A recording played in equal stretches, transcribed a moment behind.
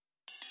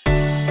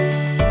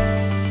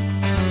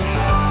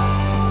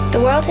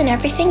World and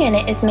Everything in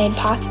It is made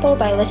possible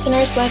by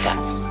listeners like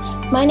us.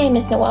 My name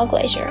is Noelle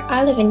Glazier.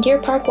 I live in Deer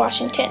Park,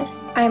 Washington.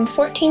 I am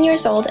 14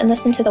 years old and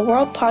listen to the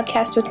World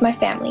podcast with my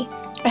family.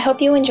 I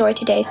hope you enjoy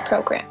today's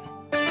program.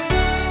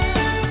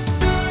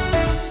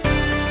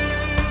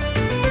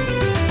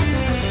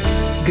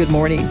 Good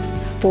morning.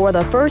 For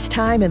the first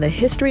time in the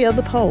history of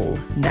the poll,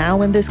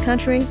 now in this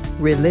country,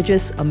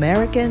 religious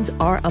Americans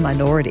are a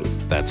minority.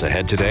 That's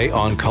ahead today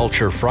on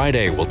Culture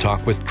Friday. We'll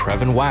talk with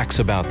Trevin Wax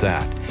about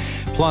that.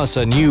 Plus,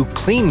 a new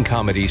clean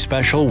comedy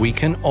special we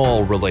can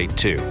all relate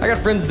to. I got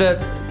friends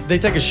that they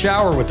take a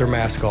shower with their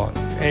mask on,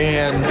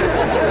 and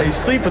they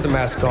sleep with the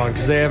mask on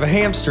because they have a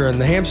hamster,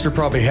 and the hamster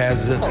probably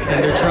has it,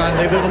 and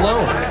they live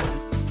alone.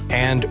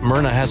 And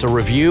Myrna has a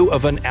review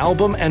of an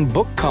album and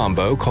book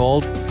combo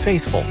called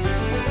Faithful.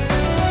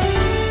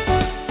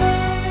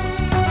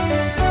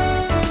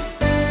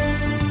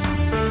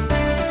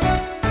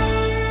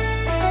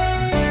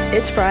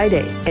 It's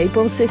Friday,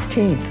 April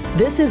 16th.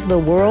 This is The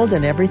World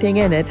and Everything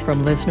in It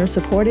from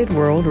listener-supported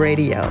World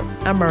Radio.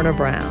 I'm Myrna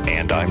Brown.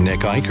 And I'm Nick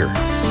Eicher.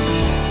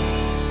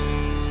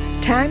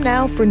 Time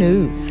now for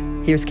news.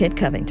 Here's Kent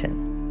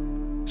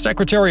Covington.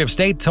 Secretary of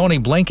State Tony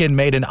Blinken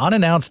made an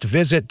unannounced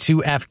visit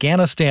to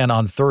Afghanistan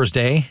on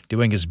Thursday,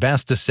 doing his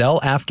best to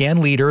sell Afghan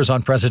leaders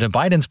on President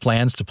Biden's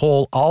plans to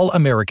pull all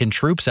American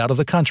troops out of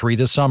the country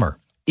this summer.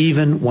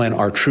 Even when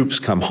our troops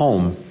come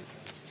home,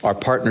 our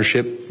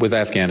partnership with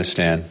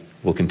Afghanistan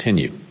will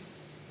continue.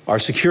 Our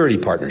security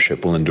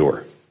partnership will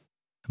endure.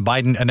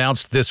 Biden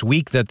announced this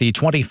week that the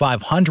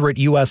 2,500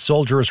 U.S.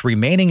 soldiers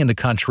remaining in the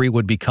country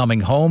would be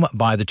coming home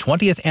by the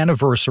 20th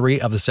anniversary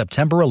of the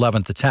September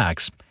 11th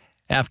attacks.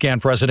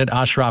 Afghan President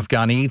Ashraf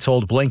Ghani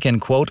told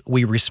Blinken, quote,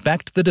 "We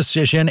respect the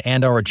decision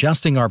and are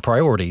adjusting our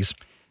priorities."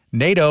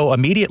 NATO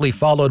immediately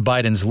followed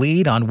Biden's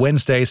lead on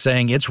Wednesday,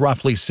 saying its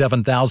roughly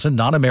 7,000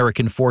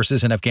 non-American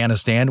forces in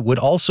Afghanistan would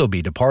also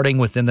be departing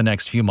within the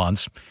next few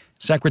months.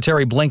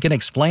 Secretary Blinken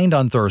explained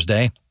on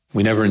Thursday,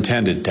 "We never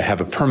intended to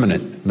have a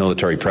permanent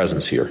military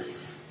presence here.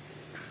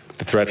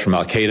 The threat from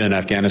al-Qaeda in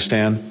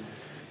Afghanistan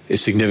is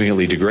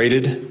significantly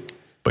degraded."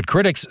 But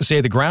critics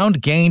say the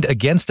ground gained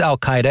against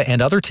al-Qaeda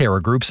and other terror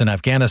groups in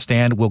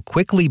Afghanistan will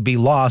quickly be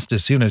lost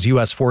as soon as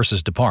U.S.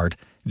 forces depart.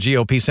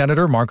 GOP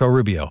Senator Marco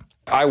Rubio.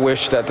 I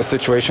wish that the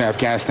situation in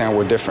Afghanistan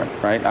were different,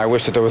 right? I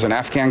wish that there was an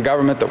Afghan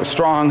government that was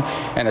strong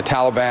and a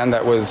Taliban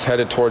that was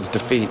headed towards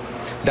defeat.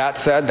 That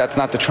said, that's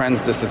not the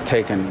trends this has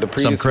taken.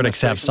 Some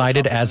critics have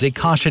cited as a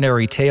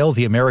cautionary tale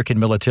the American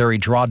military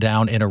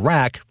drawdown in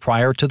Iraq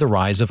prior to the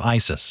rise of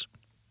ISIS.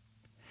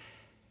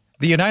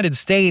 The United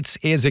States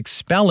is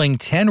expelling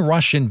 10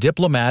 Russian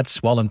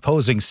diplomats while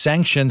imposing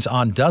sanctions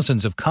on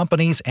dozens of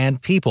companies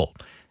and people.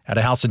 At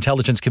a House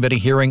Intelligence Committee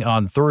hearing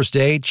on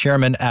Thursday,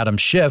 Chairman Adam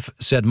Schiff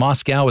said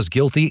Moscow is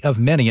guilty of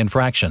many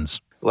infractions.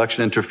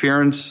 Election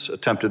interference,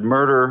 attempted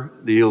murder,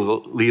 the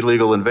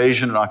illegal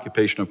invasion and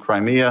occupation of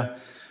Crimea,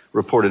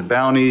 reported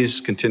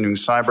bounties, continuing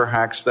cyber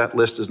hacks. That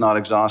list is not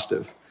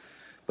exhaustive.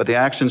 But the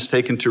actions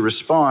taken to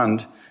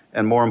respond,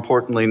 and more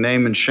importantly,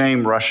 name and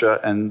shame Russia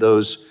and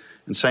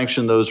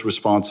sanction those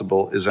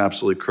responsible is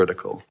absolutely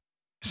critical.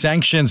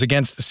 Sanctions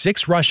against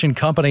 6 Russian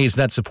companies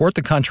that support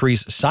the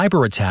country's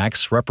cyber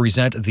attacks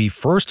represent the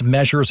first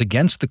measures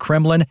against the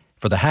Kremlin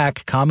for the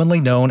hack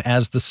commonly known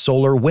as the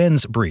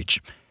SolarWinds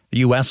breach. The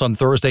U.S. on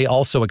Thursday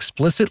also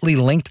explicitly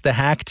linked the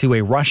hack to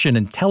a Russian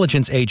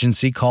intelligence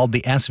agency called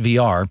the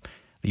SVR.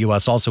 The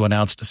U.S. also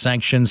announced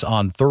sanctions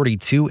on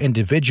 32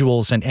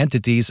 individuals and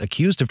entities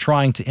accused of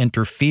trying to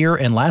interfere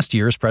in last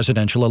year's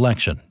presidential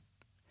election.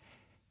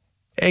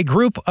 A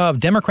group of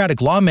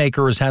Democratic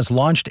lawmakers has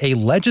launched a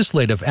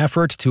legislative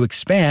effort to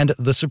expand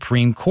the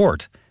Supreme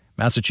Court.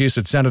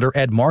 Massachusetts Senator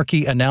Ed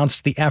Markey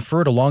announced the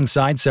effort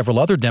alongside several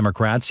other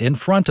Democrats in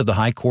front of the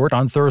High Court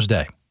on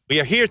Thursday. We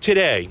are here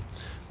today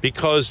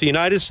because the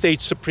United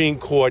States Supreme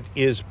Court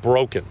is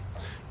broken.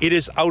 It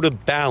is out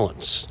of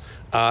balance,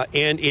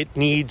 and it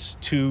needs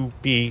to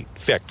be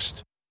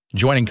fixed.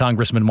 Joining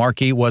Congressman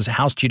Markey was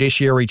House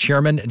Judiciary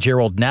Chairman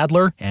Gerald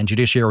Nadler and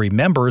Judiciary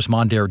members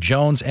Mondaire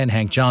Jones and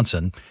Hank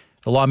Johnson.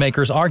 The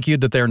lawmakers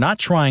argued that they're not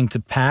trying to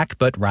pack,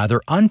 but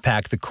rather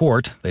unpack the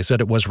court. They said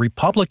it was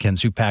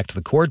Republicans who packed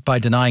the court by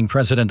denying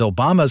President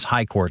Obama's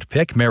high court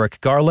pick, Merrick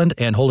Garland,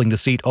 and holding the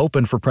seat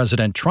open for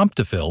President Trump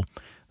to fill.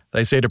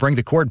 They say to bring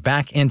the court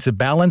back into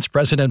balance,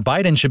 President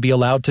Biden should be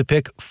allowed to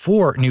pick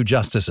 4 new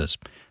justices.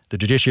 The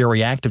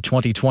Judiciary Act of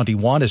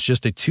 2021 is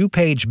just a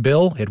 2-page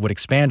bill. It would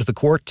expand the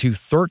court to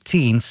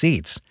 13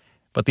 seats.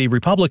 But the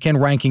Republican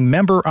ranking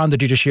member on the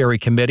Judiciary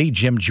Committee,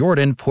 Jim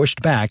Jordan,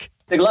 pushed back.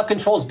 The left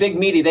controls big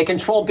media. They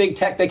control big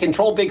tech. They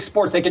control big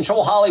sports. They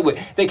control Hollywood.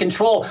 They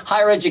control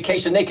higher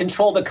education. They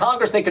control the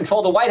Congress. They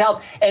control the White House.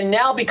 And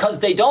now, because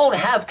they don't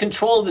have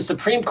control of the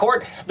Supreme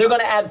Court, they're going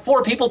to add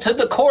 4 people to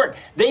the court.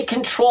 They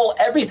control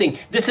everything.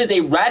 This is a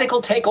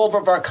radical takeover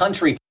of our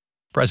country.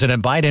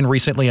 President Biden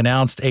recently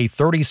announced a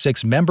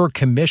 36-member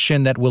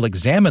commission that will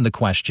examine the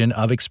question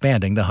of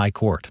expanding the High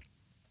Court.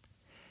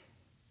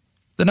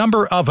 The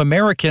number of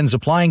Americans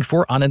applying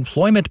for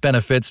unemployment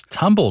benefits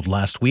tumbled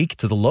last week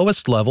to the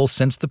lowest level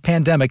since the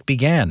pandemic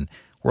began.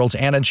 World's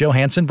Anna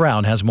Johansson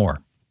Brown has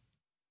more.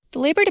 The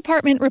Labor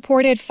Department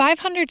reported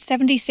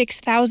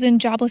 576,000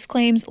 jobless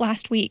claims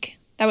last week.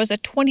 That was a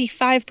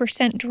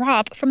 25%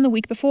 drop from the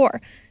week before.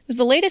 It was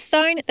the latest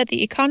sign that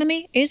the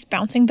economy is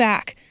bouncing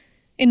back.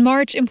 In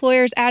March,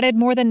 employers added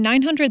more than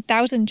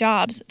 900,000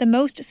 jobs, the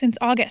most since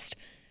August.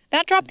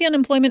 That dropped the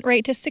unemployment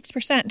rate to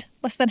 6%,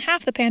 less than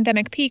half the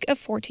pandemic peak of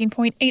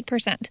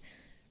 14.8%.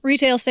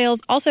 Retail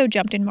sales also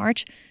jumped in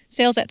March.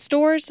 Sales at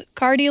stores,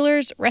 car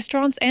dealers,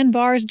 restaurants, and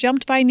bars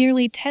jumped by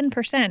nearly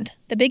 10%,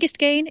 the biggest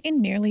gain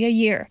in nearly a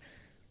year.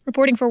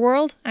 Reporting for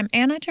World, I'm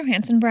Anna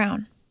Johansson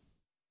Brown.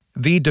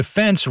 The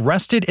defense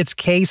rested its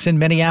case in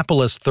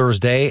Minneapolis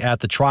Thursday at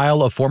the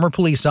trial of former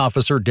police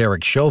officer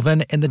Derek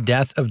Chauvin in the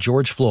death of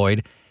George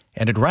Floyd,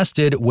 and it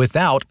rested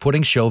without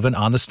putting Chauvin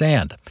on the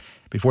stand.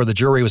 Before the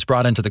jury was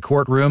brought into the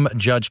courtroom,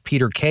 Judge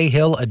Peter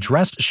Cahill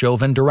addressed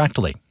Chauvin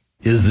directly.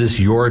 Is this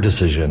your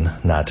decision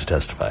not to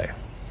testify?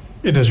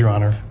 It is, Your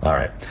Honor. All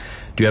right.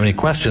 Do you have any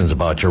questions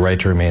about your right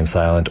to remain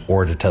silent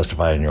or to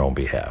testify on your own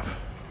behalf?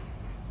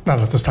 Not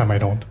at this time, I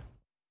don't.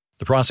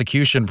 The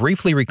prosecution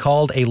briefly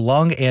recalled a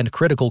lung and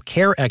critical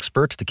care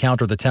expert to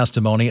counter the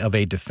testimony of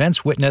a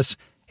defense witness,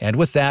 and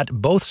with that,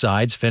 both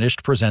sides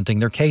finished presenting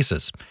their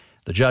cases.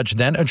 The judge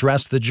then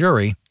addressed the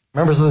jury.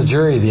 Members of the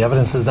jury, the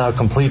evidence is now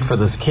complete for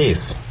this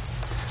case.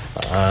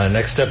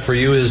 Next step for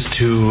you is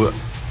to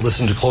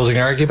listen to closing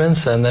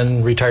arguments and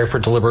then retire for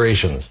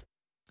deliberations.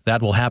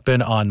 That will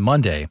happen on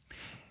Monday.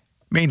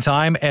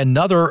 Meantime,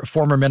 another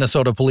former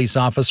Minnesota police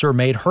officer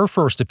made her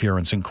first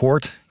appearance in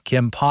court.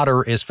 Kim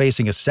Potter is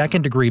facing a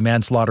second-degree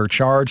manslaughter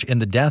charge in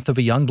the death of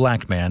a young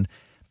black man.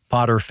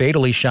 Potter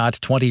fatally shot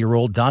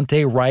 20-year-old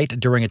Dante Wright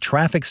during a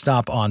traffic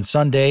stop on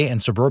Sunday in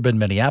suburban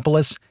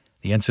Minneapolis.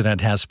 The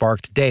incident has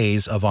sparked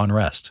days of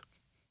unrest.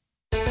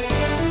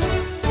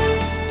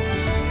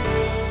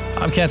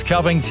 I'm Kent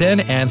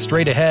Covington, and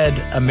straight ahead,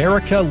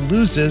 America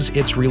loses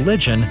its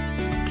religion,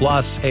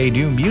 plus a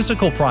new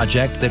musical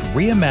project that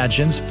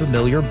reimagines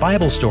familiar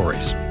Bible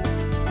stories.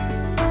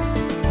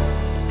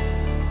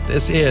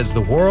 This is The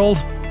World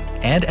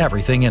and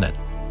Everything in It.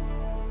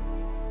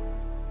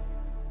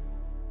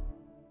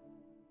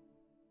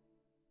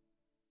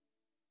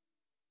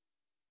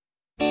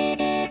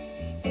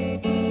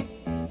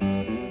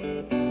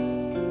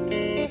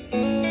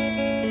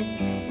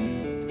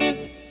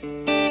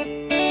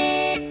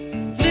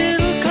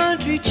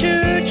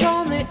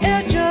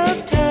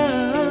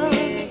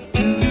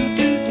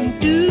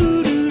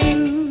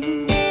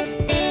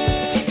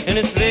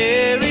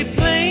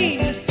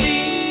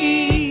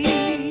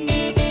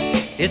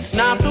 It's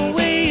not the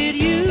way it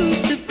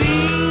used to be.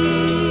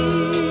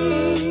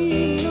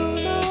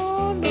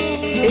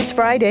 It's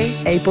Friday,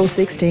 April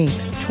 16th,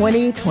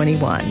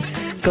 2021.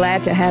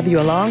 Glad to have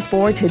you along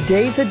for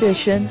today's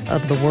edition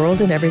of The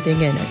World and Everything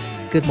in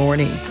It. Good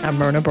morning. I'm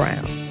Myrna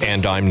Brown.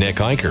 And I'm Nick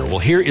Eicher. Well,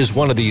 here is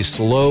one of these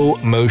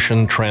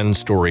slow-motion trend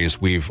stories.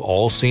 We've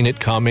all seen it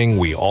coming.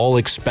 We all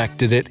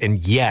expected it. And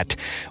yet,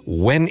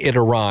 when it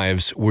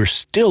arrives, we're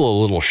still a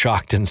little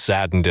shocked and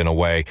saddened in a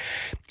way.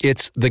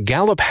 It's the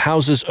Gallup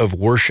Houses of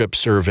Worship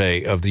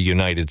Survey of the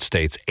United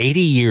States.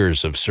 80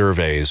 years of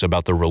surveys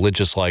about the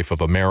religious life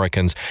of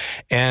Americans.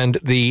 And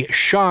the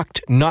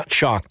shocked, not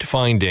shocked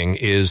finding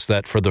is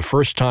that for the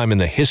first time in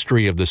the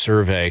history of the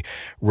survey,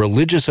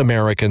 religious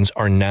Americans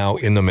are now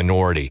in the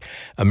minority.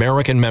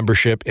 American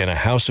membership in a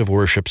house of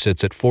worship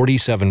sits at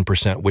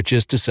 47%, which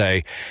is to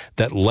say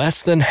that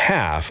less than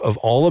half of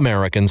all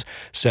Americans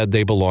said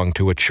they belong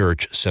to a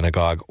church,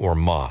 synagogue, or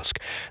mosque.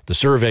 The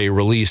survey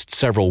released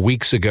several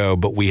weeks ago,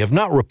 but we have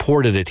not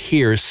reported it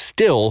here.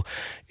 Still,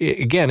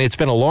 again, it's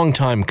been a long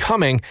time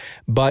coming,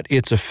 but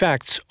its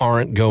effects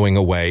aren't going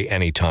away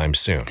anytime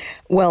soon.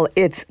 Well,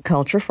 it's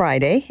Culture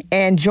Friday,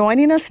 and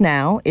joining us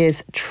now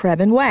is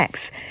Trevin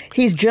Wax.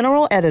 He's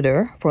general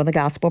editor for the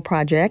Gospel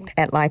Project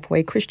at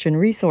Lifeway Christian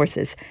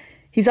Resources.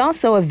 He's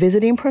also a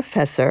visiting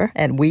professor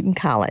at Wheaton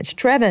College.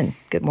 Trevin,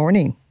 good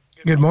morning.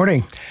 Good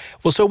morning.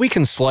 Well, so we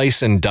can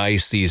slice and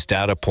dice these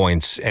data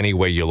points any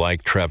way you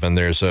like, Trevin.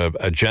 There's a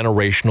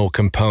generational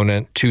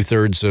component.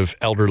 2/3 of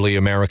elderly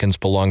Americans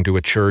belong to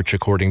a church,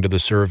 according to the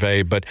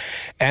survey. But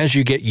as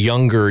you get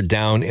younger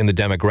down in the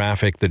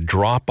demographic, the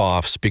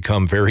drop-offs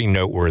become very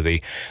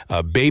noteworthy.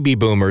 Baby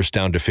boomers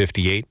down to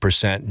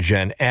 58%,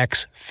 Gen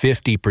X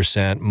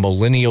 50%,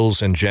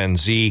 millennials and Gen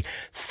Z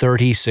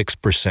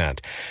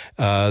 36%.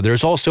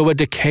 There's also a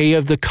decay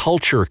of the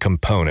culture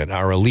component.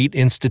 Our elite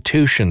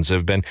institutions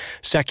have been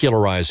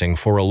secularizing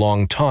for a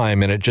long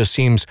time, and it just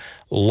seems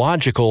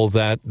logical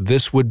that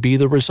this would be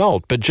the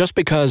result. But just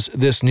because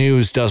this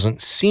news doesn't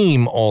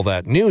seem all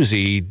that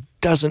newsy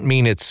doesn't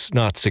mean it's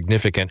not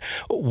significant.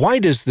 Why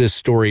does this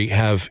story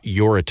have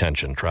your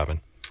attention, Trevin?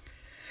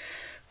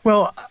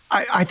 Well,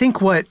 I think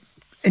what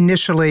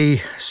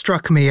initially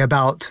struck me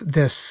about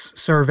this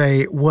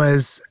survey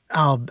was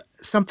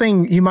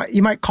something you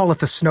might call it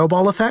the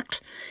snowball effect,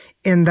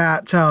 in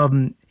that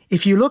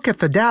if you look at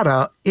the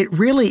data, it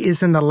really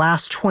is in the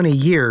last 20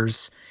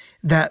 years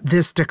that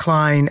this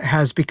decline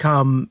has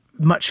become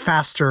much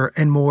faster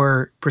and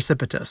more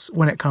precipitous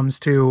when it comes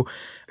to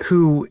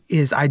who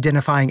is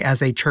identifying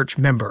as a church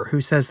member,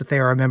 who says that they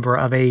are a member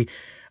of a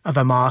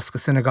mosque, a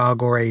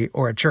synagogue, or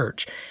a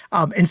church.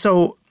 And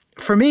so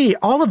for me,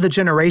 all of the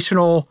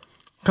generational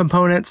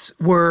components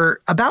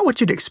were about what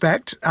you'd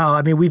expect.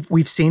 I mean,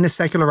 we've seen a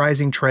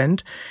secularizing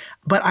trend,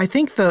 but I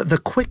think the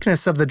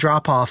quickness of the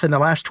drop-off in the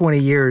last 20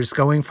 years,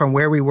 going from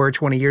where we were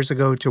 20 years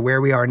ago to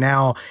where we are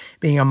now,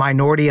 being a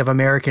minority of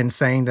Americans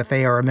saying that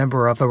they are a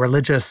member of a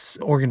religious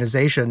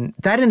organization,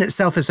 that in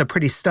itself is a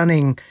pretty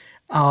stunning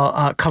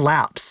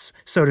collapse,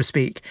 so to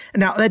speak.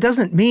 Now, that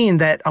doesn't mean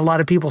that a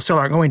lot of people still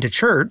aren't going to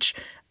church.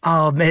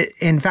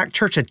 In fact,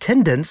 church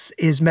attendance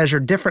is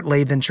measured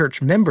differently than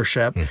church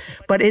membership,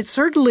 but it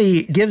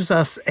certainly gives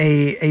us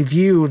a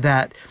view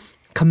that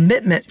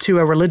commitment to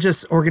a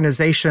religious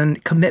organization,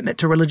 commitment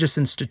to religious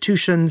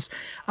institutions,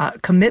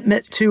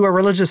 commitment to a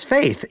religious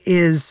faith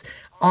is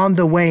on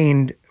the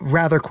wane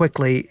rather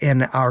quickly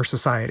in our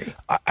society.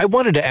 I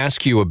wanted to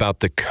ask you about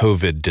the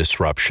COVID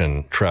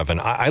disruption, Trevin.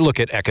 I look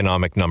at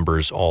economic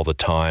numbers all the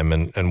time,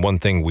 and one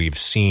thing we've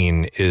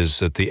seen is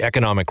that the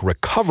economic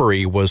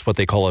recovery was what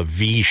they call a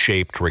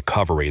V-shaped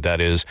recovery. That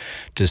is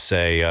to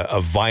say, a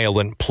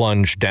violent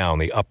plunge down,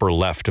 the upper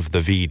left of the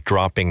V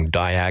dropping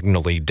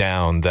diagonally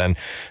down, then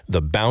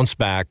the bounce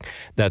back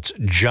that's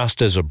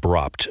just as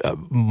abrupt.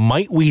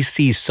 Might we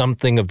see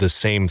something of the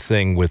same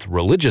thing with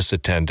religious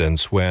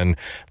attendance when,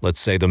 let's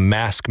say, the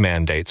mask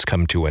mandates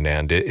come to an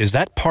end? Is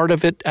that part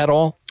of it at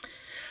all?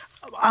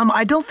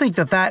 I don't think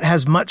that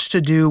has much to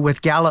do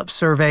with Gallup's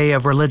survey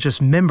of religious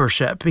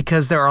membership,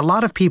 because there are a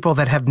lot of people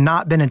that have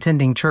not been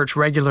attending church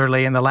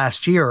regularly in the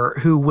last year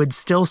who would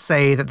still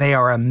say that they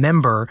are a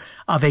member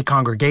of a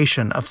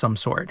congregation of some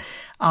sort.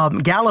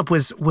 Gallup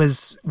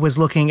was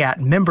looking at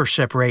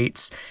membership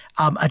rates.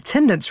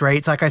 Attendance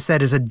rates, like I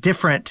said, is a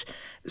different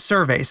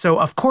survey. So,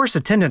 of course,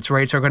 attendance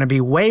rates are going to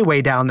be way,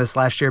 way down this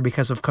last year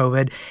because of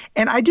COVID.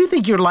 And I do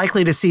think you're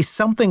likely to see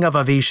something of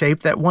a V-shape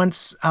that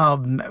once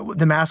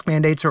the mask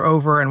mandates are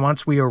over and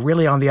once we are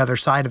really on the other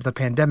side of the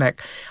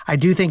pandemic, I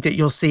do think that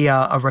you'll see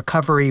a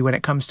recovery when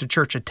it comes to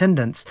church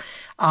attendance.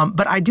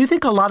 But I do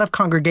think a lot of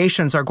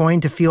congregations are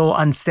going to feel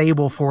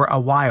unstable for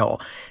a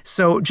while.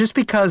 So just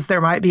because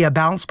there might be a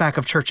bounce back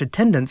of church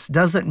attendance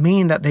doesn't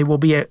mean that they will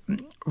be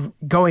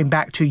going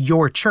back to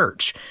your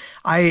church.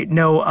 I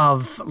know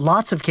of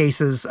lots of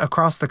cases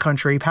across the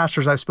country,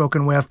 pastors I've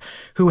spoken with,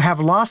 who have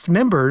lost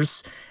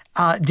members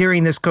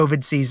during this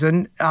COVID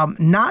season,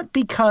 not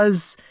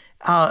because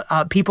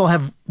people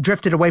have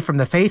drifted away from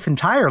the faith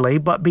entirely,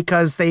 but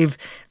because they've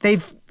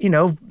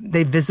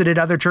visited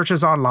other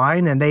churches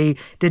online and they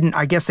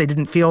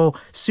didn't feel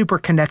super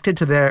connected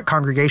to the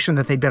congregation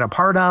that they'd been a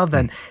part of.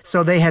 And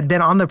so they had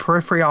been on the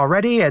periphery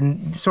already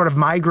and sort of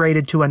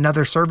migrated to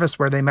another service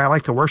where they might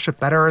like to worship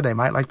better. They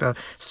might like the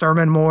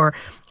sermon more.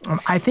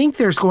 I think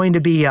there's going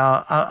to be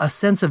a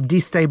sense of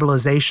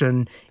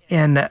destabilization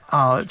in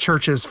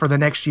churches for the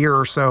next year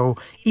or so,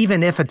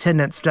 even if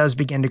attendance does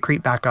begin to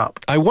creep back up.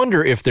 I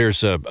wonder if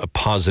there's a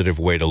positive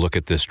way to look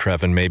at this,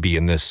 Trevin, maybe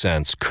in this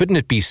sense. Couldn't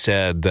it be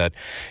said that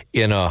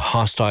in a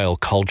hostile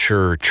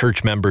culture,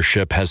 church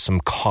membership has some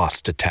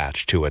cost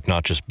attached to it,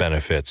 not just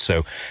benefits?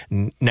 So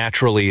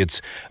naturally,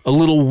 it's a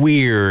little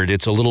weird,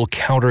 it's a little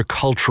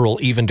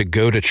countercultural even to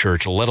go to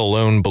church, let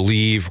alone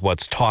believe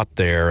what's taught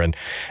there. And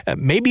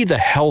maybe the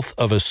health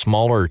of a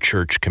smaller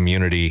church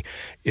community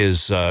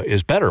is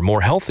better,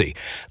 more healthy.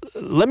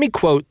 Let me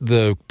quote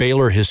the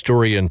Baylor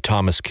historian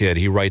Thomas Kidd.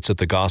 He writes at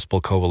the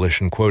Gospel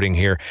Coalition, quoting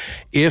here,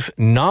 "If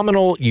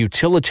nominal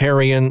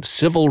utilitarian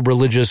civil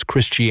religious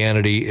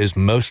Christianity is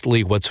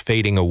mostly what's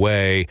fading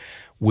away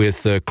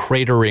with the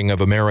cratering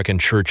of American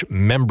church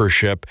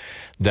membership,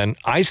 then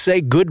I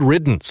say good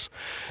riddance."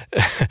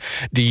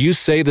 Do you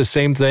say the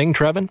same thing,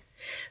 Trevin?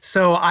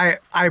 So I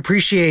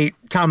appreciate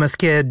Thomas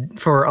Kidd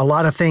for a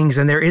lot of things,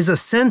 and there is a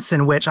sense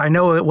in which I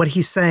know what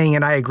he's saying,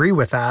 and I agree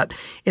with that,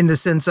 in the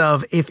sense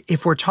of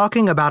if we're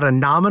talking about a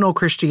nominal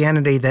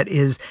Christianity that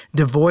is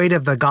devoid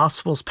of the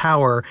gospel's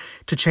power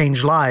to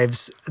change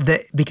lives,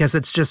 because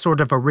it's just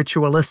sort of a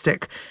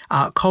ritualistic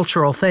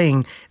cultural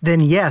thing, then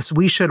yes,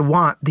 we should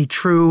want the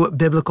true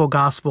biblical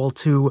gospel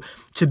to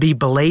be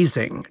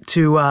blazing.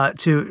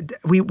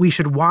 We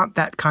should want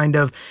that kind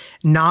of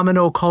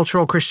nominal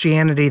cultural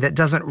Christianity that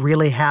doesn't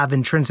really have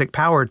intrinsic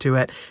power to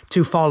it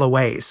to fall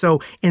away. So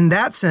in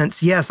that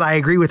sense, yes, I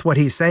agree with what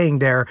he's saying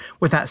there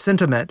with that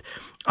sentiment.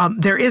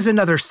 There is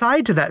another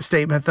side to that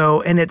statement,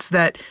 though, and it's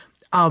that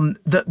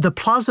the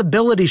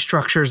plausibility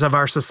structures of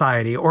our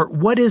society, or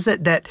what is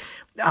it that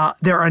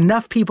there are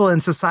enough people in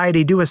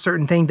society do a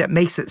certain thing that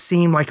makes it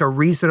seem like a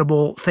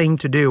reasonable thing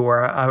to do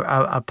or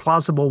a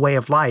plausible way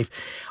of life.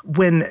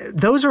 When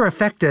those are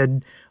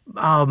affected,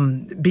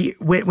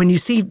 when you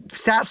see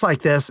stats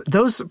like this,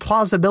 those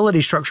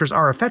plausibility structures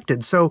are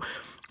affected. So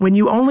when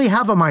you only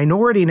have a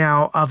minority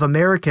now of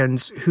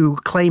Americans who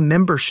claim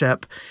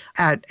membership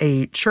at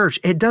a church,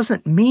 it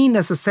doesn't mean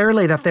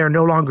necessarily that they're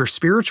no longer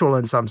spiritual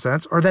in some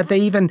sense, or that they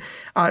even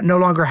no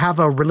longer have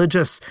a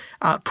religious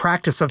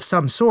practice of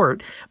some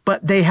sort,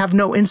 but they have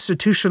no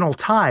institutional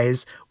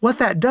ties what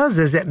that does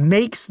is it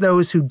makes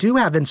those who do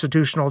have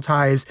institutional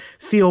ties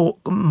feel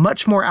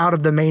much more out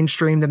of the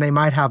mainstream than they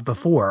might have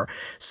before.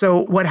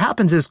 So what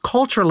happens is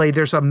culturally,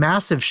 there's a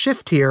massive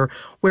shift here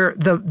where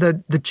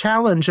the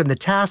challenge and the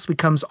task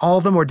becomes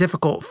all the more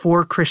difficult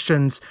for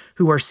Christians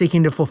who are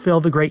seeking to fulfill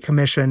the Great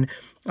Commission,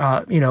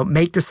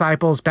 make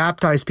disciples,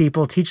 baptize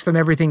people, teach them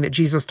everything that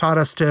Jesus taught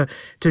us to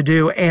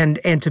do,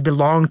 and to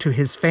belong to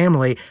his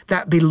family.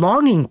 That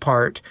belonging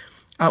part,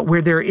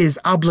 where there is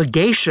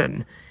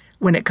obligation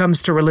when it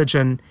comes to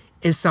religion,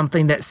 is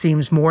something that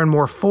seems more and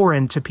more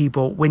foreign to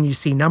people when you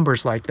see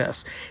numbers like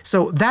this.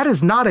 So that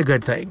is not a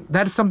good thing.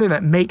 That is something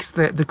that makes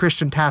the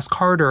Christian task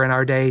harder in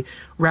our day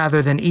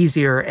rather than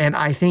easier. And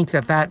I think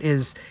that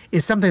is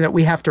something that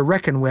we have to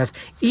reckon with,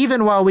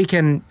 even while we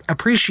can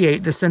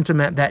appreciate the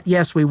sentiment that,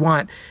 yes, we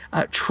want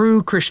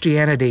true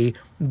Christianity,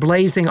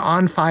 blazing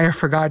on fire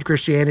for God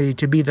Christianity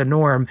to be the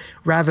norm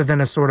rather than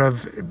a sort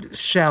of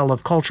shell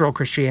of cultural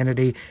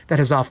Christianity that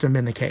has often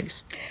been the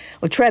case.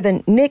 Well,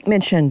 Trevin, Nick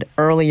mentioned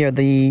earlier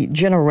the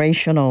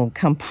generational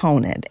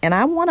component, and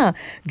I want to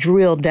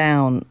drill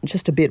down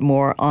just a bit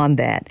more on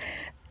that.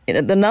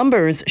 The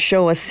numbers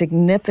show a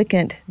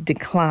significant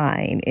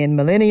decline in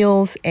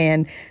millennials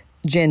and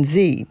Gen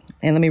Z.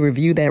 And let me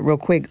review that real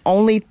quick.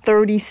 Only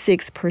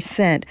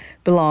 36%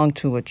 belong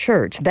to a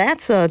church.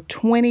 That's a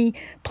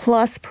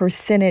 20-plus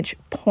percentage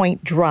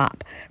point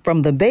drop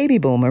from the baby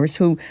boomers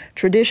who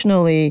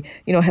traditionally,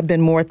 have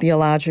been more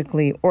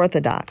theologically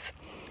orthodox.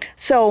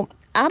 So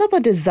out of a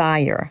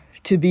desire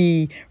to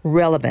be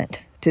relevant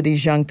to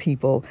these young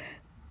people,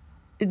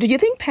 do you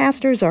think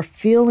pastors are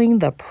feeling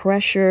the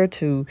pressure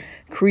to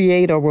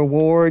create a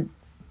reward,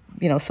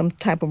 some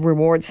type of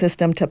reward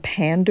system to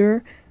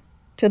pander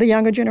to the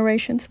younger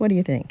generations? What do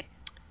you think?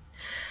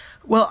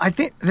 Well, I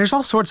think there's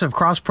all sorts of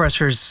cross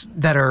pressures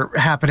that are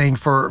happening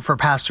for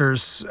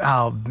pastors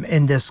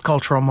in this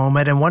cultural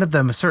moment, and one of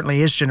them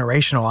certainly is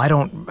generational.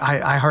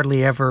 I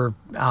hardly ever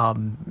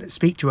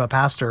speak to a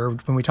pastor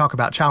when we talk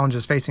about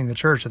challenges facing the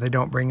church that they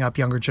don't bring up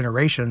younger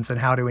generations and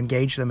how to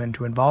engage them and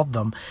to involve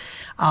them.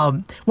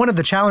 One of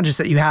the challenges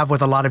that you have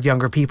with a lot of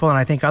younger people, and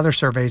I think other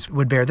surveys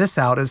would bear this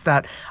out, is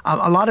that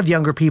a lot of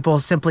younger people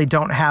simply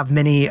don't have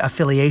many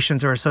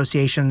affiliations or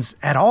associations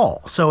at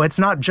all. So it's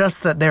not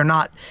just that they're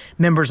not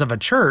members of a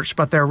church,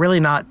 but they're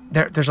really not.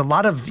 There's a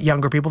lot of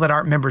younger people that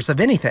aren't members of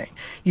anything.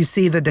 You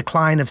see the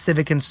decline of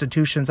civic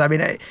institutions. I mean,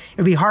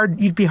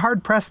 you'd be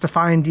hard pressed to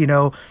find,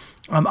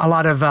 a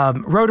lot of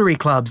Rotary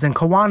clubs and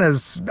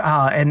Kiwanis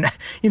and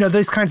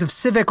those kinds of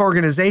civic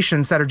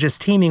organizations that are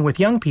just teeming with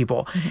young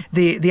people.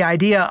 Mm-hmm. The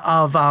idea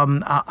of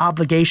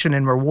obligation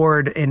and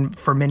reward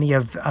for many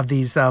of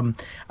these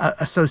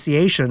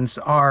associations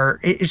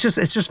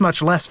it's just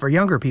much less for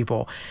younger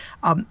people.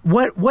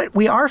 What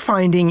we are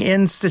finding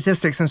in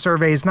statistics and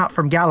surveys, not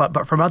from Gallup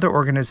but from other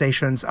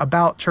organizations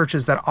about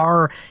churches that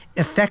are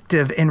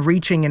effective in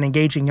reaching and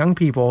engaging young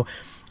people,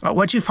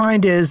 what you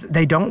find is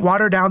they don't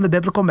water down the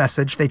biblical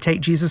message. They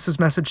take Jesus'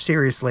 message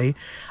seriously.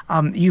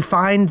 You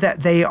find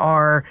that they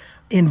are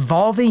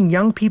involving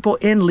young people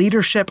in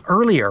leadership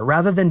earlier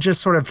rather than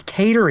just sort of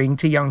catering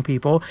to young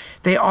people.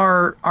 They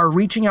are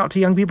reaching out to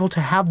young people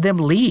to have them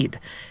lead,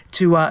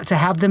 to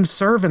have them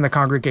serve in the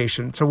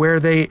congregation, to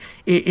where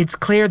it's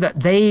clear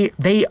that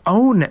they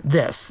own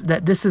this,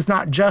 that this is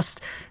not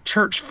just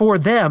church for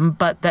them,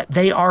 but that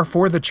they are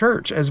for the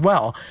church as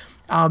well.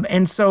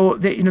 And so,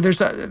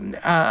 there's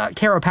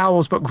Kara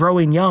Powell's book,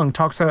 Growing Young,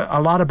 talks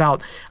a lot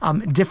about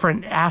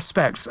different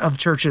aspects of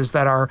churches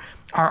that are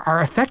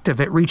effective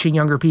at reaching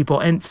younger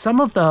people. And some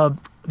of the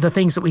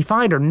things that we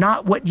find are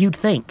not what you'd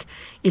think.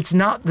 It's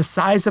not the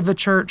size of the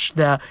church,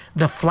 the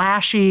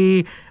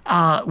flashy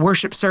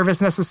worship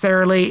service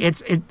necessarily.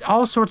 It's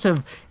all sorts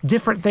of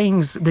different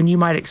things than you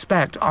might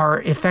expect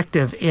are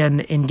effective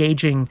in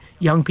engaging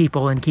young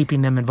people and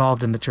keeping them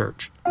involved in the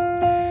church.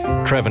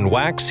 Trevin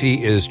Wax,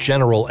 he is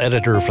general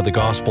editor for the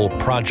Gospel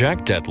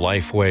Project at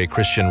Lifeway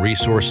Christian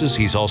Resources.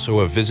 He's also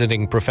a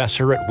visiting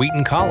professor at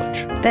Wheaton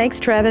College. Thanks,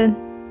 Trevin.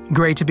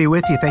 Great to be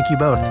with you. Thank you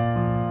both.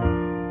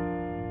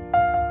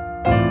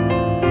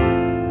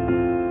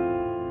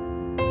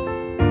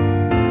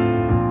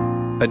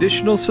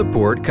 Additional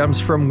support comes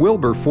from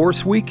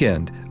Wilberforce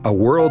Weekend, a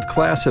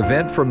world-class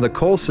event from the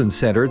Colson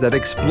Center that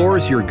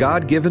explores your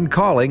God-given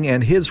calling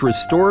and His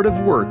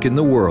restorative work in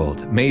the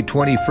world, May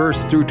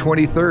 21st through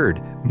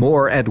 23rd.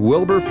 More at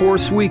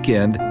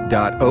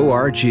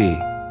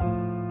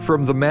wilberforceweekend.org.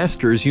 From the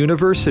Masters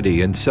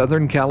University in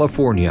Southern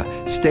California,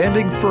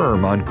 standing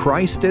firm on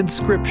Christ and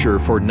Scripture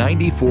for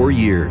 94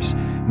 years.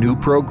 New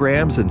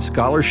programs and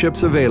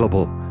scholarships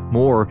available.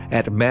 More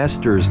at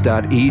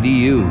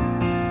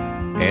masters.edu.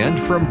 And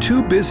from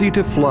Too Busy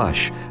to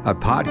Flush, a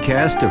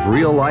podcast of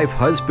real-life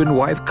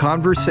husband-wife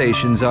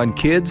conversations on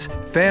kids,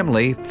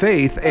 family,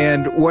 faith,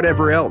 and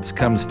whatever else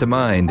comes to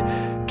mind.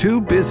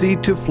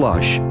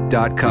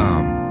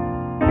 TooBusyToFlush.com.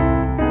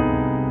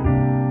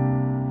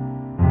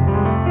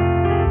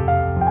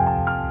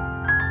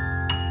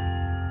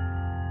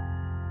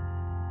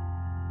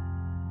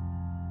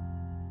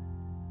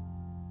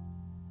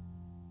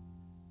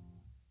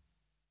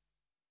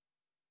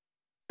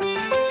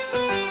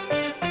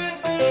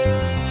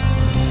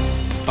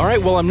 All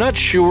right, well, I'm not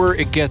sure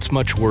it gets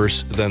much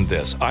worse than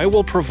this. I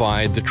will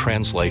provide the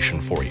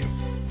translation for you.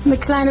 Eine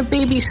kleine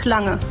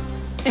Babyschlange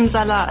im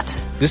Salat.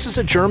 This is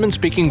a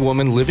German-speaking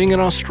woman living in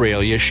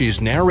Australia. She's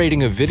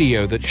narrating a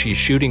video that she's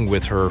shooting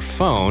with her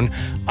phone.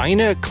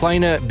 Eine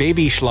kleine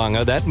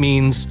Babyschlange, that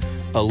means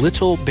a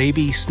little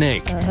baby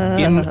snake.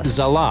 Im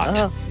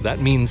Salat, that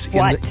means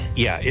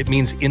it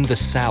means in the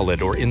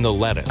salad or in the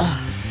lettuce.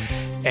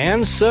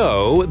 And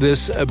so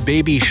this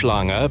baby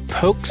Schlange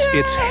pokes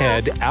its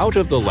head out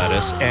of the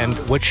lettuce, and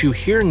what you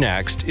hear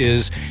next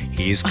is,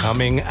 he's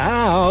coming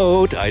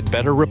out. I'd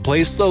better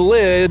replace the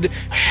lid.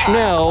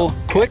 Schnell,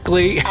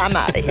 quickly. I'm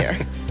out of here.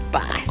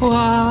 Bye.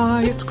 Wow,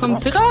 jetzt kommt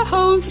sie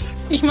raus.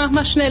 Ich mach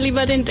mal schnell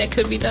lieber den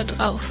Deckel wieder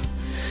drauf.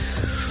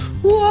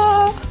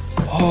 Wow.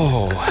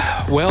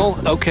 Oh, well,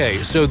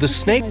 okay, so the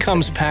snake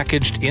comes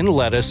packaged in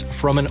lettuce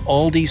from an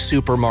Aldi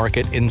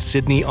supermarket in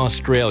Sydney,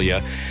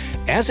 Australia.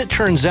 As it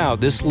turns out,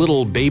 this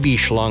little baby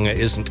Schlange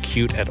isn't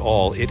cute at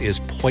all. It is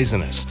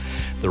poisonous.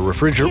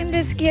 Can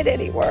this get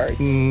any worse?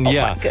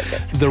 Yeah. My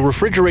goodness. The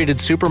refrigerated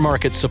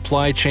supermarket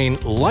supply chain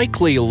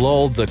likely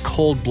lulled the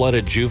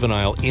cold-blooded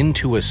juvenile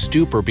into a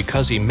stupor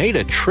because he made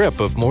a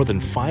trip of more than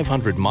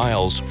 500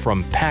 miles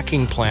from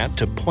packing plant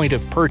to point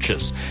of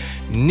purchase.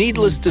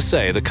 Needless to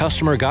say, the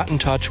customer got in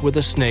touch with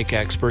a snake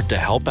expert to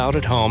help out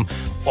at home.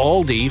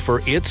 Aldi,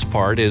 for its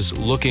part, is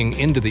looking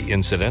into the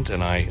incident,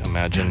 and I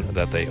imagine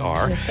that they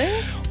are.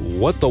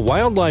 What the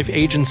Wildlife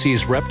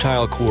Agency's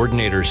reptile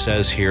coordinator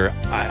says here,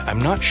 I'm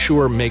not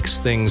sure makes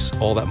things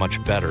all that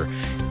much better.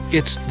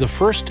 It's the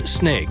first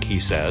snake, he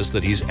says,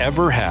 that he's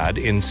ever had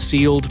in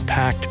sealed,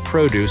 packed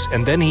produce,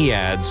 and then he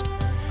adds,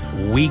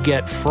 we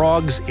get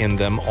frogs in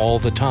them all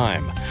the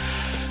time.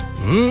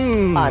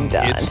 I'm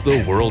done. It's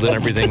the world and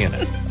everything in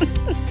it.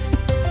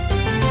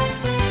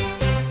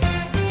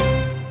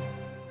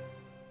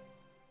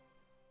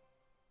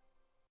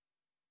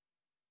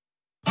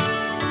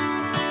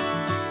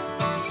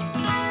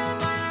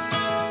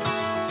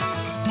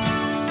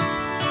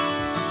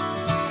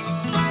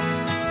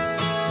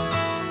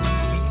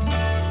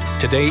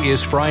 Today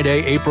is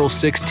Friday, April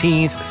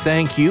 16th.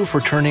 Thank you for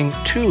turning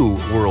to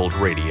World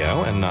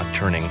Radio and not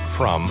turning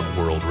from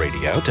World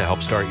Radio to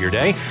help start your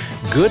day.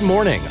 Good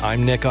morning.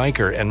 I'm Nick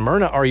Eicher. And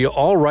Myrna, are you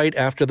all right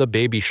after the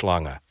baby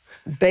Schlange?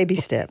 Baby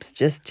steps.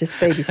 Just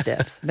baby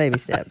steps. Baby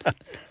steps.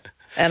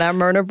 And I'm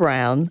Myrna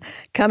Brown.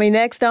 Coming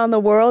next on The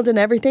World and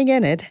Everything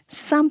in It,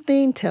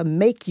 something to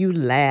make you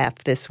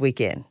laugh this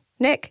weekend.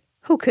 Nick,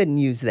 who couldn't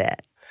use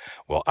that?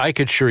 Well, I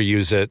could sure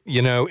use it.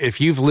 You know,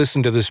 if you've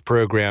listened to this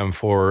program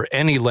for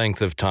any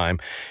length of time,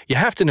 you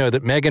have to know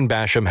that Megan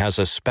Basham has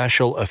a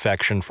special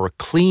affection for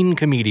clean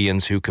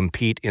comedians who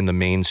compete in the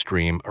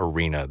mainstream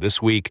arena.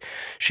 This week,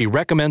 she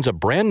recommends a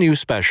brand new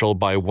special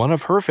by one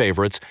of her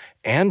favorites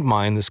and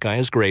mine. This guy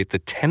is great. The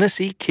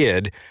Tennessee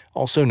Kid,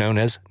 also known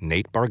as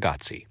Nate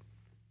Bargatze.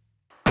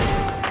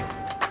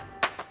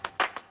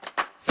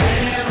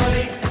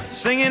 Family,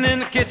 singing in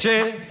the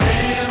kitchen.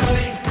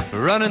 Family,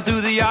 running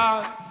through the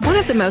yard. One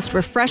of the most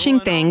refreshing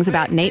things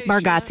about Nate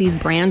Bargatze's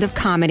brand of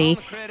comedy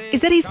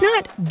is that he's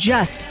not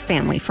just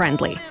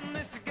family-friendly.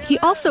 He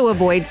also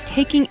avoids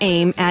taking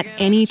aim at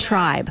any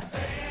tribe.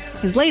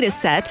 His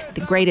latest set,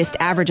 The Greatest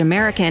Average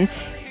American,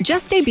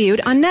 just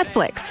debuted on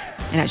Netflix.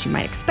 And as you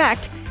might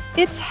expect,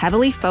 it's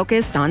heavily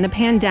focused on the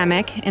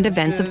pandemic and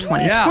events of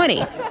 2020.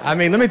 Yeah. I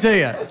mean, let me tell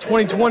you,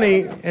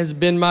 2020 has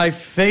been my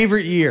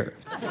favorite year.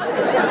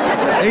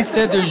 They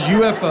said there's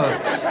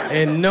UFOs,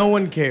 and no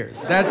one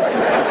cares.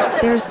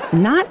 There's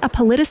not a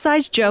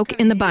politicized joke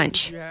in the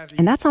bunch,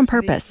 and that's on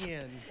purpose.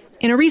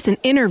 In a recent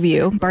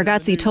interview,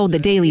 Bargatze told the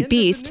Daily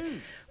Beast,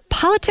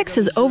 politics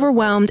has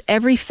overwhelmed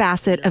every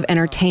facet of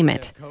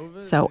entertainment.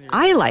 So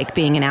I like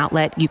being an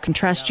outlet you can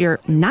trust you're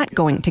not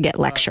going to get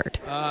lectured.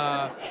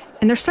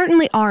 And there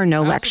certainly are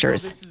no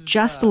lectures,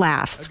 just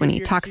laughs when he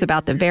talks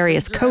about the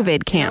various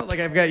COVID camps.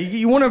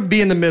 You want to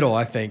be in the middle,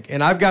 I think.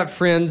 And I got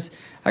friends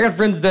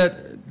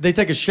that they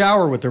take a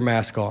shower with their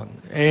mask on,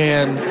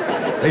 and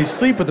they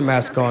sleep with the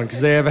mask on because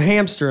they have a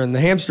hamster, and the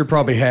hamster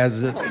probably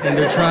has it, and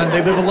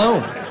they live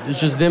alone. It's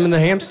just them and the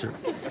hamster.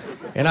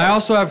 And I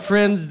also have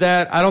friends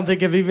that I don't think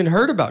have even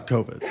heard about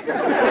COVID.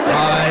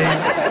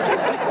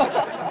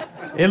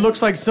 It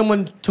looks like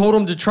someone told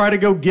them to try to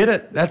go get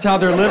it. That's how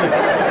they're living.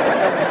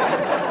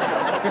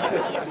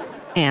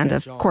 And,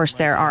 of course,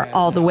 there are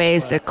all the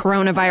ways the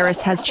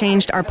coronavirus has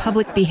changed our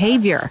public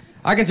behavior.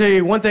 I can tell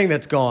you one thing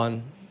that's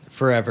gone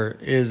forever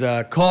is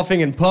coughing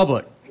in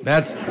public.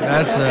 That's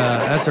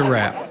a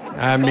wrap.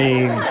 I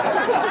mean,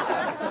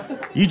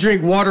 you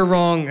drink water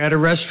wrong at a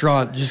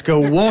restaurant, just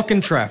go walk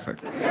in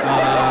traffic.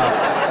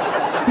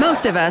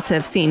 Most of us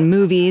have seen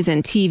movies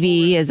and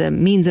TV as a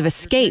means of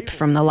escape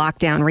from the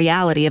lockdown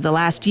reality of the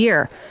last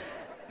year.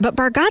 But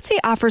Bargatze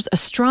offers a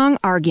strong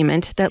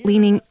argument that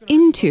leaning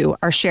into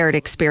our shared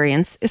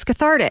experience is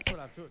cathartic.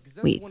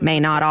 We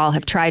may not all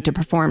have tried to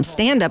perform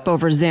stand-up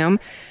over Zoom,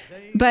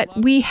 but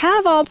we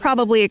have all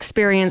probably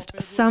experienced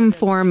some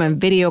form of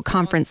video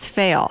conference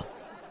fail.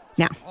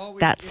 Now,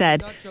 that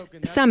said,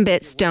 some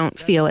bits don't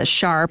feel as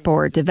sharp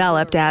or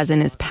developed as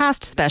in his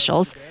past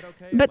specials,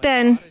 But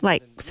then,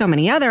 like so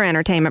many other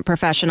entertainment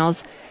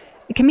professionals,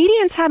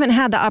 comedians haven't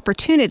had the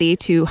opportunity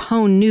to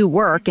hone new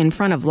work in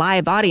front of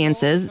live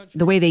audiences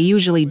the way they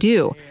usually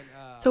do.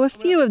 So a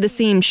few of the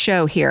seams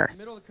show here.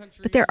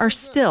 But there are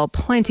still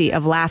plenty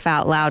of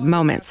laugh-out-loud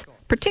moments,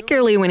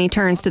 particularly when he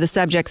turns to the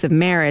subjects of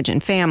marriage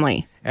and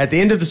family. At the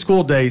end of the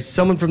school day,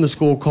 someone from the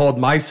school called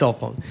my cell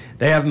phone.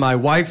 They have my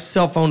wife's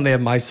cell phone, they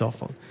have my cell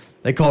phone.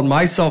 They called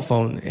my cell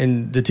phone,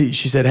 and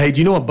she said, "Hey, do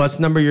you know what bus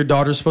number your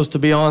daughter's supposed to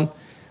be on?"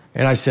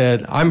 And I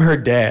said, "I'm her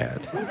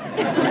dad."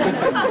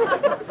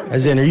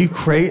 As in, are you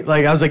crazy?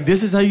 Like, I was like,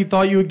 this is how you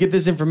thought you would get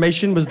this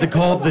information, was to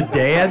call the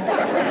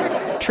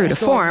dad? True to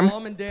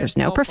form, there's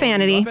no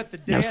profanity,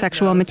 no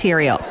sexual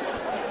material.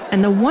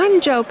 And the one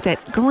joke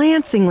that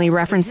glancingly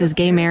references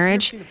gay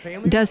marriage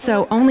does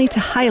so only to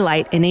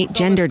highlight innate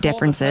gender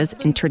differences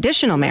in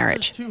traditional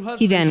marriage.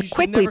 He then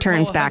quickly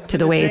turns back to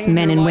the ways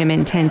men and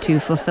women tend to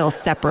fulfill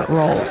separate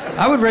roles.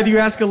 I would rather you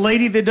ask a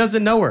lady that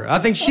doesn't know her. I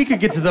think she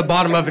could get to the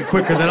bottom of it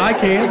quicker than I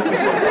can.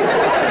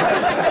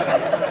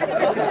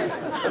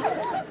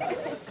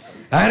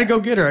 I had to go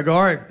get her. I go,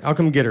 all right, I'll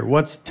come get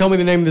her. Tell me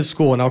the name of this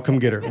school and I'll come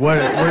get her. Where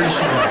does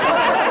she go?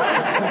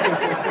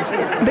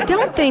 But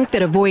don't think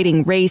that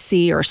avoiding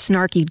racy or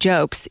snarky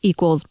jokes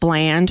equals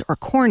bland or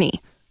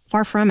corny.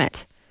 Far from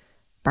it.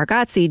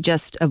 Bargatze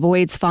just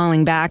avoids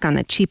falling back on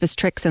the cheapest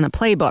tricks in the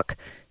playbook,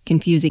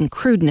 confusing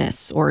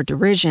crudeness or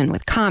derision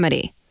with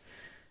comedy.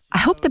 I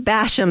hope the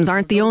Bashams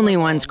aren't the only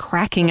ones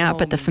cracking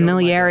up at the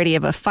familiarity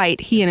of a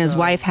fight he and his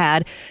wife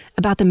had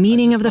about the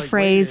meaning of the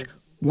phrase,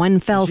 one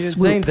fell swoop.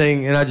 She didn't say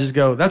anything, and I just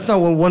go, that's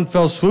not what one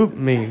fell swoop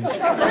means.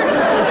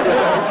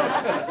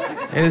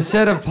 And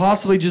instead of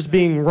possibly just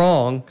being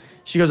wrong,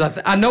 she goes,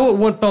 I know what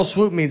one fell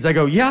swoop means. I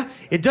go, yeah,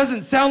 it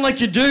doesn't sound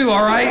like you do,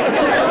 all right?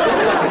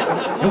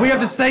 And we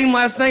have the same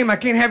last name. I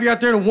can't have you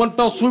out there in a one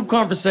fell swoop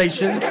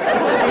conversation.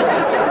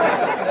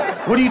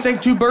 What do you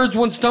think two birds,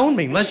 one stone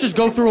mean? Let's just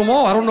go through them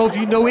all. I don't know if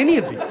you know any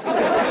of these.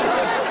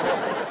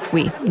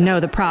 We know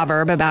the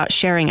proverb about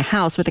sharing a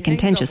house with a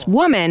contentious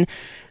woman,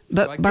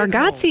 but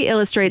Bargatze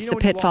illustrates the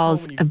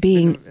pitfalls of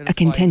being a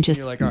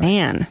contentious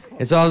man.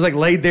 And so I was like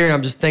laid there and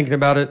I'm just thinking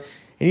about it.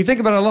 And you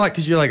think about it a lot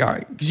because you're like, all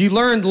right, because you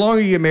learn the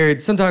longer you get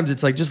married, sometimes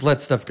it's like, just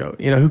let stuff go.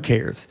 You know, who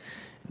cares?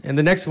 And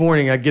the next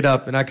morning I get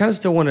up and I kind of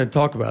still wanted to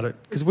talk about it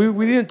because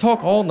we didn't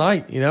talk all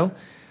night, you know?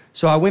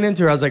 So I went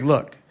into her, I was like,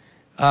 look,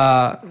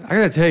 I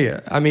got to tell you,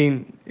 I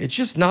mean, it's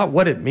just not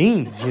what it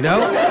means, you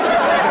know? And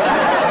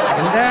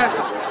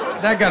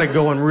that got it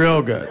going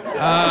real good.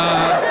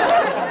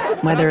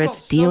 Whether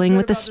it's dealing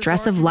with the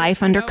stress of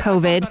life under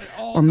COVID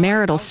or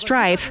marital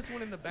strife,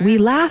 we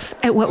laugh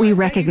at what we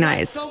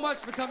recognize.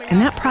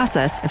 And that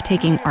process of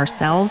taking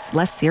ourselves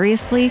less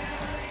seriously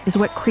is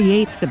what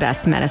creates the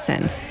best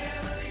medicine.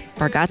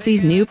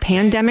 Bargatze's new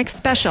pandemic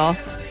special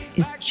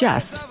is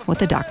just what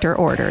the doctor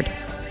ordered.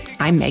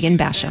 I'm Megan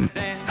Basham.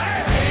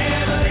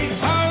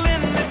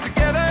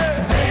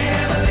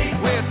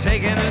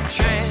 Taking a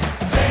chance,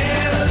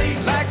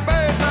 like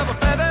birds of a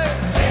feather,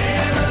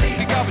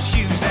 kick off your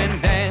shoes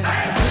and dance.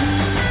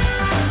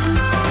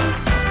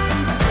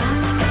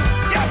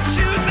 Your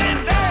shoes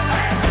and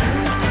dance.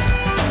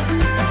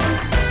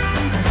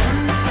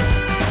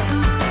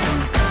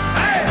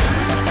 Hey.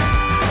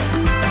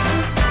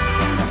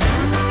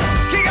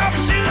 Kick off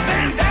your shoes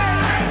and dance.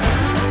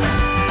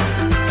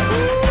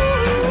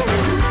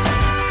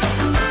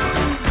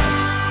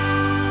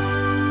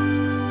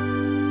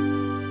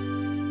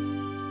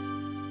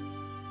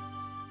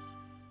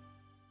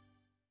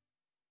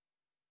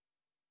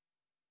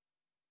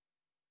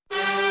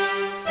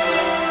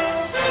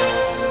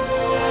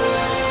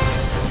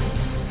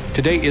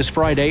 Today is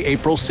Friday,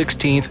 April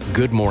 16th.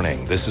 Good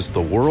morning. This is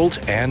The World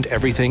and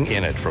Everything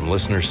in It from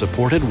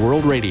listener-supported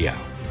World Radio.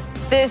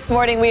 This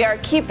morning, we are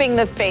keeping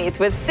the faith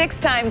with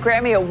six-time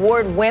Grammy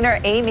Award winner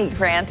Amy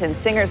Grant and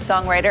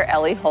singer-songwriter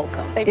Ellie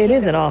Holcomb. It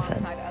isn't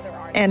often,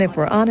 and if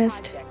we're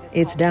honest,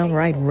 it's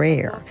downright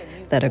rare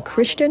that a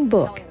Christian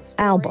book,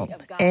 album,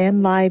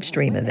 and live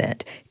stream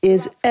event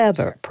is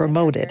ever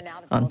promoted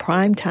on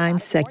primetime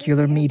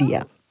secular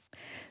media.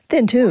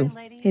 Then, too,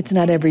 it's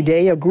not every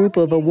day a group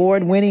of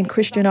award-winning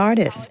Christian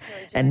artists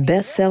and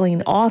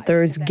best-selling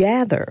authors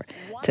gather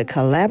to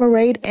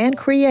collaborate and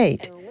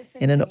create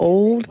in an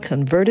old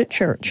converted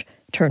church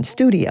turned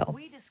studio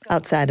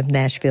outside of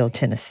Nashville,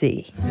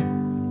 Tennessee.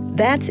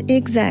 That's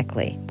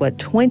exactly what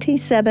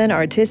 27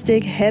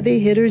 artistic heavy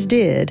hitters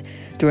did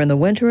during the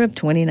winter of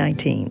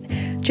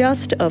 2019,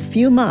 just a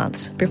few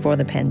months before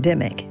the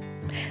pandemic.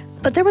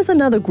 But there was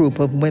another group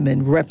of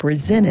women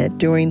represented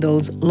during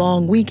those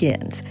long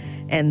weekends,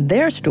 and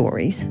their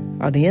stories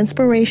are the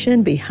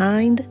inspiration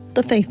behind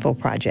The Faithful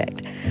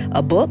Project,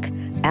 a book,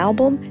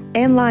 album,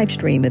 and live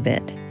stream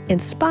event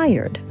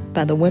inspired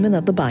by the women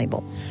of the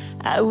Bible.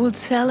 I will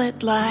tell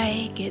it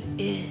like it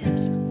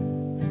is.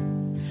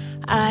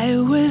 I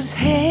was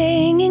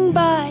hanging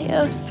by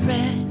a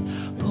thread,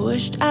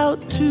 pushed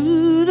out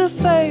to the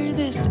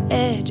furthest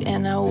edge,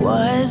 and I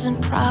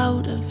wasn't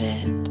proud of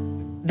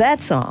it. That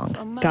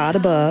song, God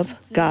Above,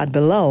 God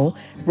Below,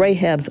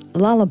 Rahab's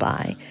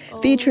Lullaby,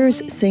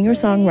 features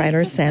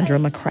singer-songwriter Sandra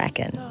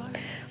McCracken.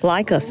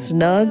 Like a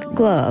snug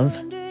glove,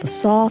 the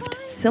soft,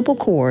 simple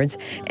chords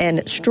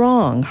and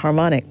strong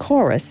harmonic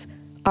chorus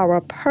are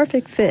a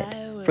perfect fit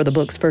for the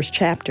book's first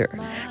chapter,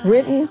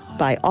 written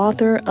by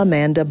author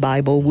Amanda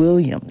Bible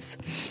Williams.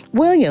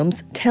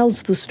 Williams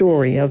tells the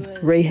story of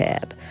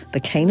Rahab,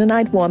 the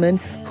Canaanite woman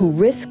who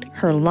risked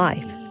her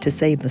life to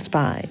save the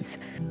spies.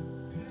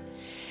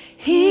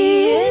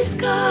 He is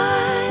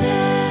God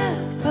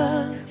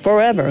ever.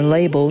 Forever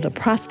labeled a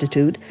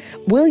prostitute,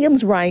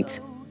 Williams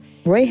writes,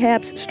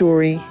 Rahab's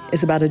story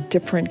is about a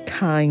different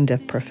kind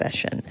of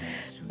profession.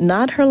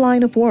 Not her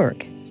line of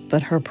work,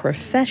 but her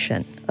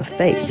profession of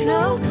faith. There's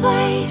no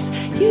place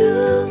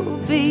you'll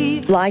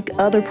be. Like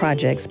other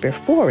projects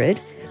before it,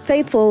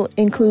 Faithful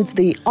includes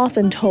the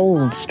often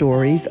told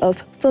stories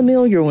of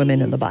familiar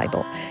women in the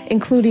Bible,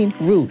 including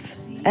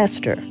Ruth,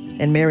 Esther,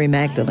 and Mary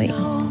Magdalene.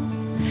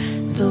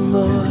 The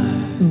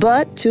Lord.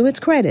 But to its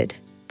credit,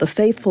 the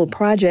Faithful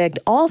Project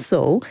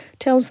also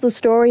tells the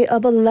story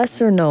of a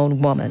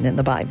lesser-known woman in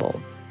the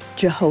Bible,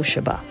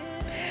 Jehosheba.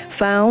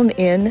 Found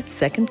in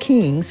 2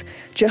 Kings,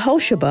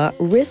 Jehosheba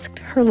risked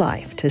her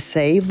life to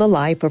save the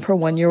life of her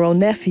 1-year-old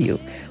nephew,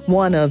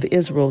 one of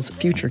Israel's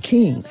future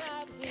kings.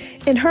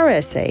 In her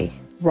essay,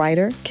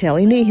 writer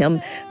Kelly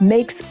Neeham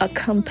makes a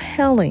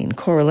compelling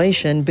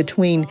correlation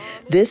between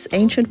this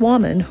ancient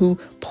woman who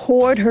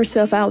poured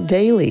herself out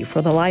daily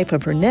for the life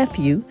of her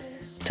nephew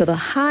to the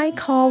high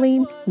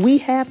calling we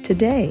have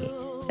today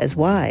as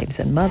wives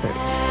and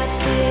mothers.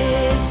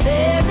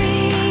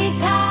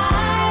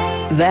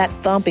 That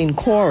thumping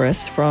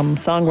chorus from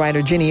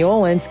songwriter Jenny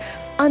Owens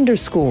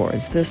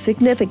underscores the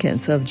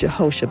significance of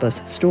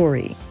Jehoshaba's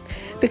story.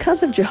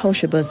 Because of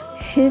Jehoshaba's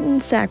hidden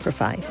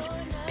sacrifice,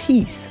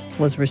 peace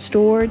was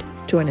restored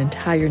to an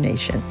entire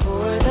nation.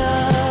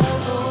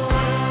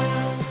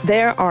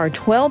 There are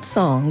 12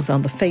 songs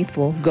on the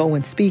Faithful Go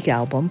and Speak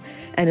album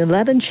and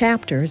 11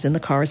 chapters in the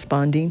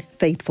corresponding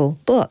Faithful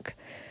book.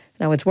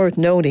 Now, it's worth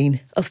noting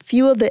a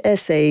few of the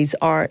essays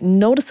are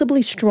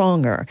noticeably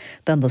stronger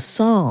than the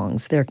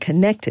songs they're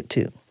connected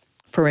to.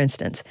 For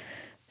instance,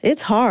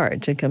 it's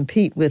hard to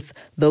compete with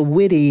the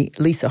witty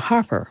Lisa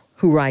Harper,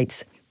 who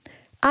writes,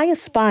 I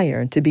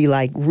aspire to be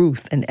like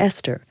Ruth and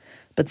Esther,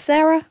 but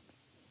Sarah,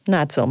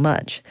 not so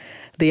much.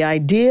 The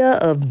idea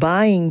of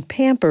buying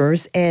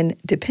Pampers and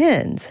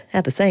Depends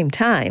at the same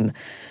time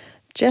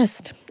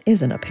just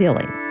isn't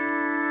appealing.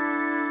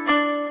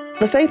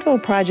 The Faithful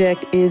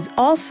Project is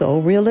also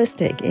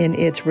realistic in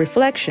its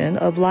reflection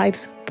of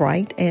life's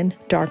bright and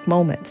dark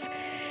moments.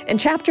 In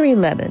Chapter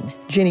 11,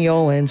 Jenny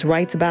Owens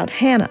writes about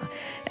Hannah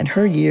and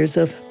her years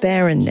of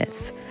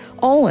barrenness.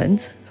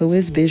 Owens, who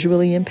is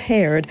visually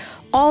impaired,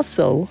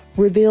 also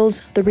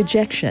reveals the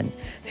rejection,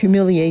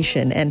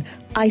 humiliation, and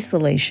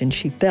isolation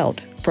she felt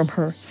from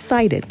her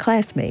sighted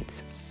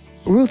classmates.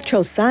 Ruth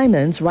Cho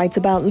Simons writes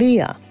about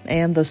Leah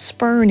and the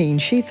spurning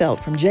she felt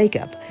from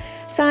Jacob.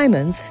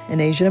 Simons, an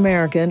Asian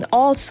American,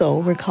 also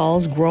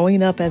recalls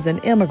growing up as an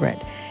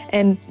immigrant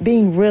and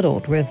being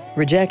riddled with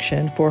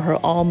rejection for her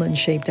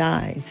almond-shaped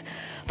eyes,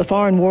 the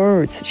foreign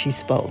words she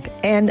spoke,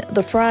 and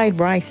the fried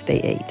rice they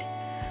ate.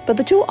 But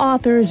the two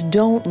authors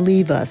don't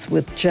leave us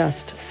with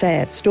just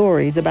sad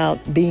stories about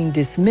being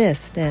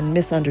dismissed and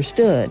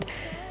misunderstood,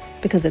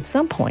 because at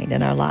some point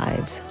in our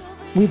lives,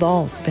 we've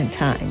all spent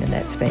time in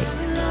that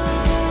space.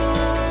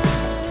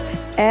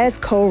 As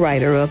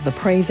co-writer of the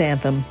praise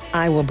anthem,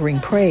 I Will Bring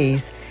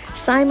Praise,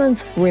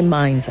 Simons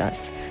reminds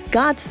us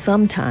God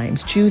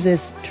sometimes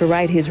chooses to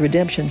write his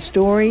redemption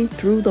story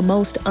through the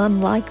most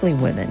unlikely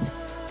women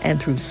and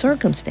through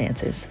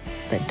circumstances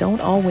that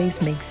don't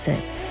always make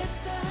sense.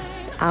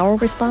 Our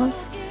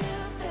response?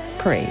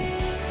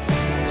 Praise.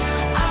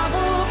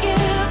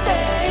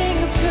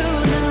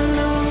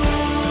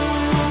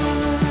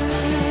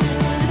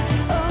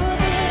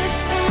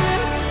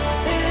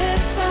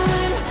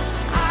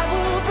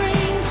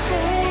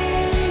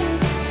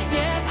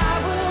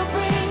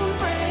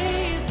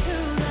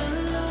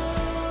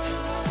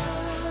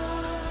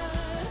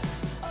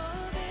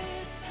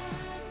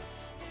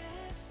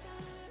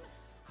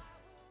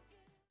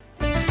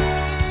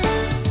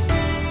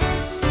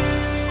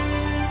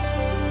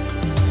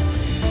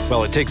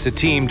 Well, it takes a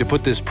team to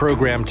put this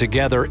program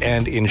together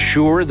and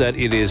ensure that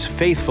it is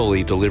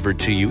faithfully delivered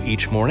to you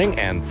each morning,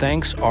 and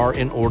thanks are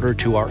in order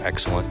to our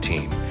excellent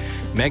team.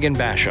 Megan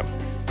Basham,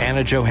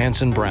 Anna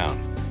Johansson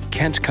Brown,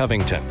 Kent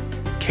Covington,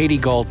 Katie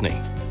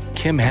Goldney,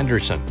 Kim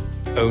Henderson,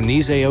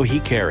 Onize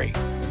Ohikere,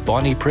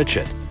 Bonnie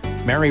Pritchett,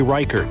 Mary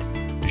Reichert,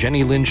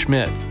 Jenny Lynn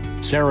Schmidt,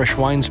 Sarah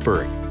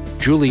Schweinsberg,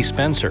 Julie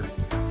Spencer,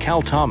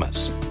 Cal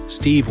Thomas,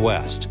 Steve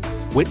West,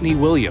 Whitney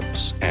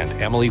Williams, and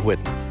Emily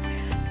Whitten.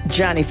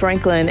 Johnny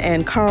Franklin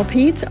and Carl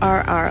Peets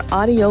are our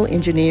audio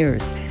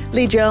engineers.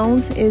 Lee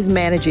Jones is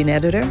managing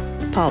editor.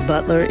 Paul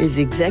Butler is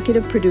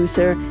executive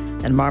producer.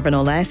 And Marvin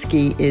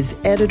Olasky is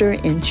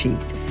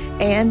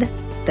editor-in-chief. And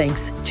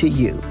thanks to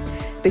you.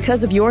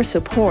 Because of your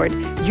support,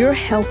 you're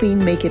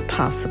helping make it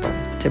possible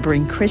to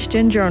bring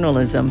Christian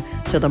journalism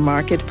to the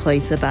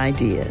marketplace of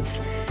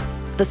ideas.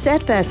 The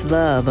steadfast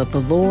love of the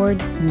Lord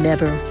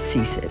never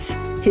ceases.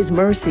 His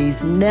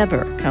mercies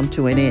never come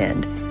to an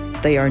end.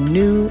 They are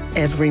new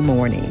every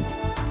morning.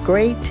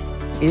 Great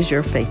is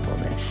your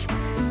faithfulness.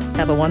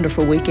 Have a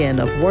wonderful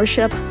weekend of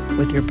worship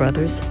with your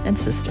brothers and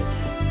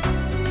sisters.